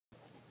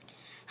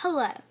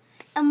Hello,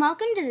 and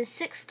welcome to the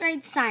 6th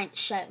grade science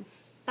show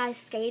by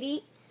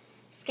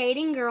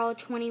Skating Girl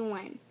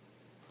 21.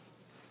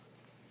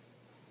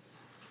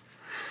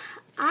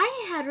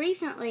 I had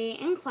recently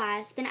in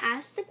class been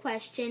asked the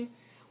question,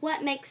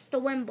 what makes the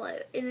wind blow?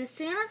 And as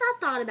soon as I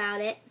thought about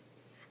it,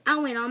 I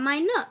went on my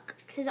Nook,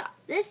 because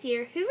this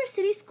year Hoover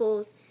City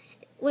Schools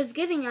was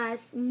giving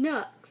us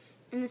Nooks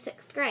in the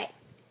 6th grade.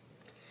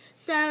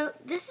 So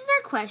this is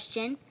our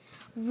question,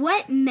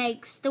 what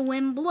makes the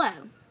wind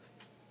blow?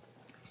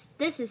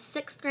 This is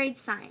 6th grade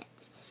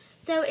science.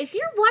 So if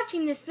you're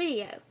watching this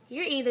video,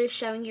 you're either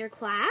showing your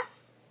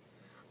class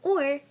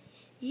or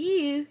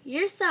you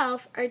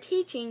yourself are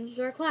teaching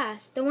your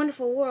class the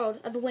wonderful world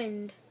of the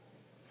wind.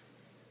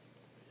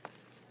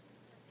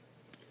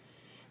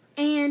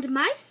 And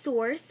my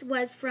source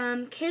was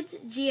from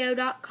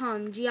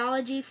kidsgeo.com,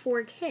 Geology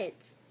for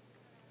Kids.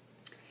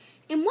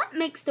 And what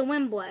makes the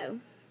wind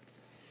blow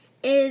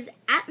is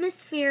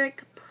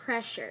atmospheric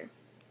pressure.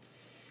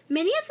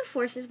 Many of the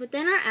forces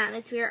within our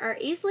atmosphere are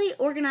easily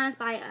recognized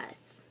by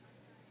us.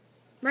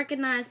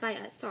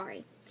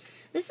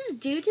 This is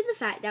due to the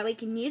fact that we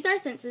can use our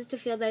senses to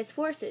feel those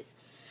forces.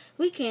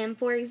 We can,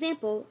 for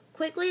example,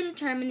 quickly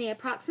determine the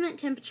approximate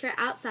temperature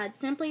outside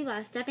simply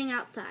by stepping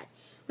outside.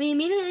 We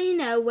immediately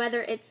know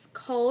whether it's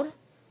cold,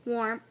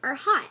 warm, or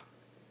hot.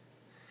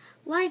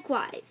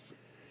 Likewise,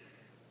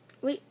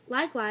 we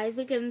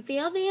can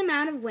feel the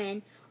amount of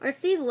wind or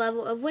see the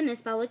level of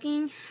windness by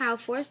looking how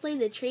forcefully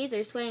the trees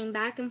are swaying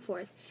back and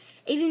forth.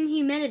 Even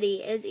humidity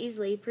is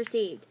easily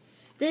perceived.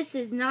 This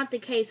is not the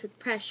case with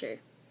pressure.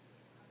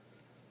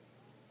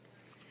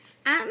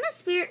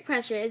 Atmospheric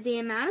pressure is the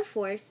amount of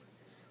force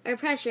or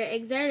pressure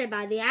exerted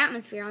by the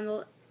atmosphere on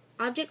the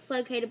objects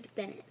located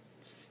within it.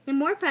 The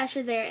more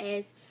pressure there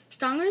is,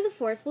 stronger the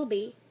force will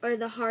be, or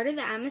the harder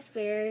the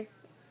atmosphere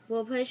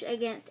will push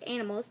against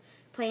animals,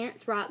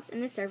 plants, rocks,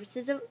 and the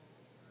surfaces of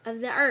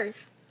the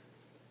earth.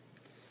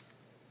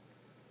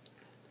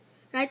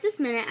 Right this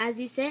minute, as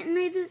you sit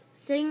reading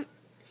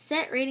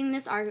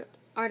this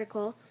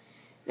article,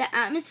 the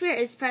atmosphere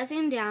is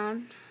pressing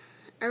down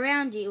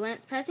around you. When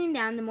it's pressing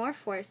down, the more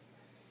force,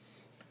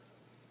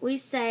 we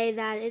say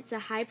that it's a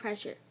high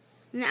pressure.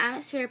 When the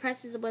atmosphere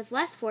presses with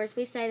less force,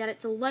 we say that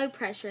it's a low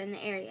pressure in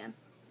the area.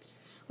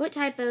 What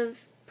type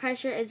of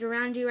pressure is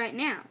around you right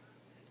now?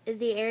 Is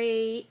the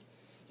area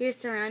you're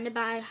surrounded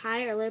by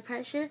high or low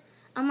pressure?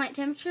 Unlike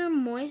temperature,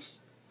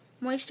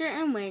 moisture,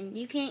 and wind,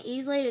 you can't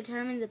easily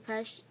determine the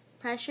pressure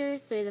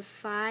through the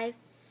five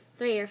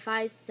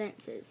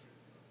senses.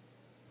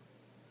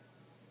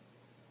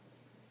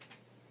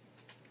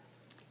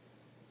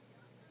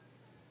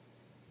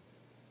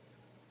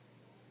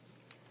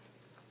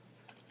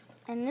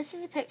 And this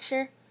is a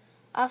picture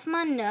off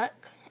my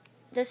Nook.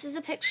 This is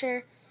a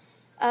picture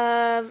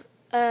of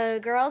a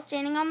girl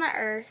standing on the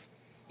earth,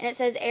 and it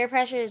says air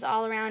pressure is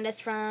all around us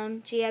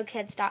from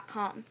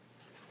geokids.com.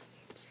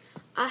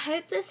 I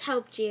hope this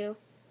helped you.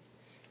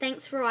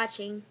 Thanks for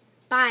watching.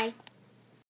 Bye.